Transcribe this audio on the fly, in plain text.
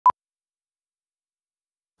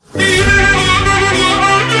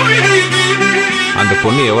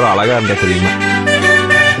பொண்ணு எவ்வளவு அழகா இருந்தா தெரியுமா?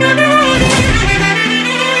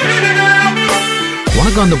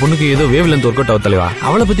 உனக்கு அந்த பொண்ணுக்கு ஏதோ வேவ்லென்த் ஒர்க் அவுட் ஆகும் தலைவா.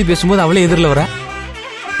 அவளை பத்தி பேசும்போது அவளே எதிரில் வர.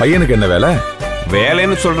 பையனுக்கு என்ன வேலை?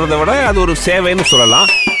 வேலைன்னு சொல்றதை விட அது ஒரு சேவைன்னு சொல்லலாம்.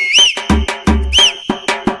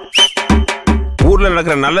 ஊர்ல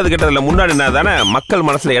நடக்கிற நல்லது கெட்டதுல முன்னாடி தானே மக்கள்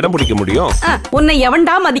மனசுல இடம் பிடிக்க முடியும். உன்னை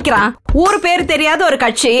எவன்டா மதிக்கிறான்? ஊரு பேர் தெரியாத ஒரு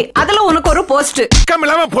கட்சி, அதுல உனக்கு ஒரு போஸ்ட்.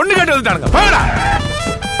 இல்லாம பொண்ணு கேட்டு வந்துட்டானுங்க.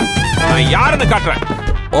 நான் யாருன்னு காட்டுறேன்.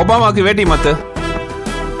 ஒபாமாக்கு வேட்டி மாத்து.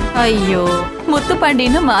 ஐயோ,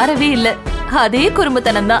 முத்துப்பாண்டின்னு மாறவே இல்ல, அதே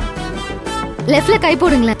குறும்புத்தனம் தான். லெஃப்ட்ல கை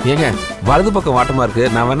போடுங்களேன். ஏங்க வலது பக்கம் வாட்டமா இருக்கு,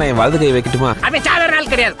 நான் வேணா என் வலது கை வைக்கட்டுமா? அவன் சாதாரண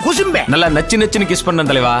ஆள் கிடையாது, குசும்பே. நல்லா நச்சு நச்சுன்னு கிஸ் பண்ண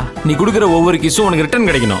தலைவா. நீ குடுக்குற ஒவ்வொரு கிஸும் உனக்கு ரிட்டர்ன்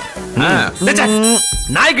கிடைக்கணும்.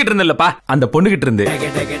 நாய்கிட்ட இருந்து இல்லப்பா, அந்த பொண்ணுகிட்ட இருந்து.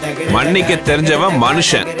 மன்னிக்க தெரிஞ்சவன்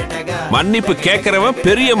மனுஷன், மன்னிப்பு கேட்கறவன்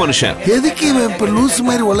பெரிய மனுஷன். எதுக்கு இவன் இப்ப லூஸ்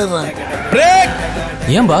மாதிரி வளர்றான்?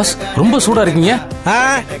 ஏன் பாஸ் ரொம்ப சூடா இருக்கீங்க?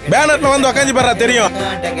 பேனர்ல வந்து உட்காந்து பாரு, தெரியும்.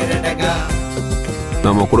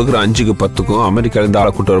 நம்ம கொடுக்குற 5க்கு 10க்கும் அமெரிக்கால இருந்து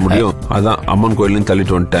ஆளை கூட்டு வர முடியும். அதான் அம்மன் கோயிலும்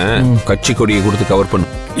தள்ளிட்டு வந்துட்டேன். கட்சி கொடியை கொடுத்து கவர் பண்ணு.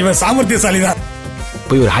 இவன் சாமர்த்தியசாலிதான்.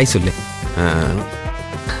 போய் ஒரு ஹாய் சொல்லு.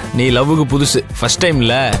 நீ லவ்வுக்கு புதுசு, ஃபர்ஸ்ட்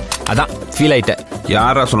டைம்ல, அதான் ஃபீல் ஆயிட்ட.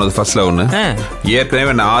 யாரா சொன்னது ஃபர்ஸ்ட் லவ்னு?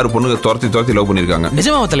 ஏற்கனவே நான் 6 பொண்ணுங்க துரத்தி லவ் பண்ணிருக்காங்க.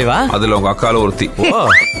 நிஜமாவா தலைவா? அதுல உங்க அக்கால ஒருத்தி.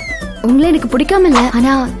 உங்களை எனக்கு பிடிக்காம இல்ல,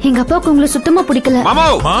 ஆனா எங்க அப்பாவுக்கு உங்களை சுத்தமா பிடிக்கல. மாமா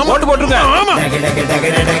ஓட்டு போட்டுருங்க.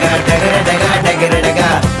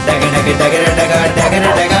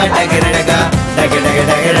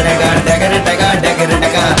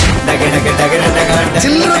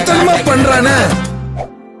 சில்லறத்தனமா பண்றானே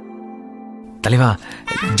தலைவா.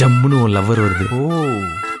 ஜம்முன்னு உன் லவ்வர் வருது.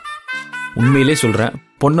 உண்மையிலே சொல்றேன்,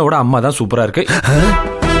 பொண்ணோட அம்மா தான் சூப்பரா இருக்கு.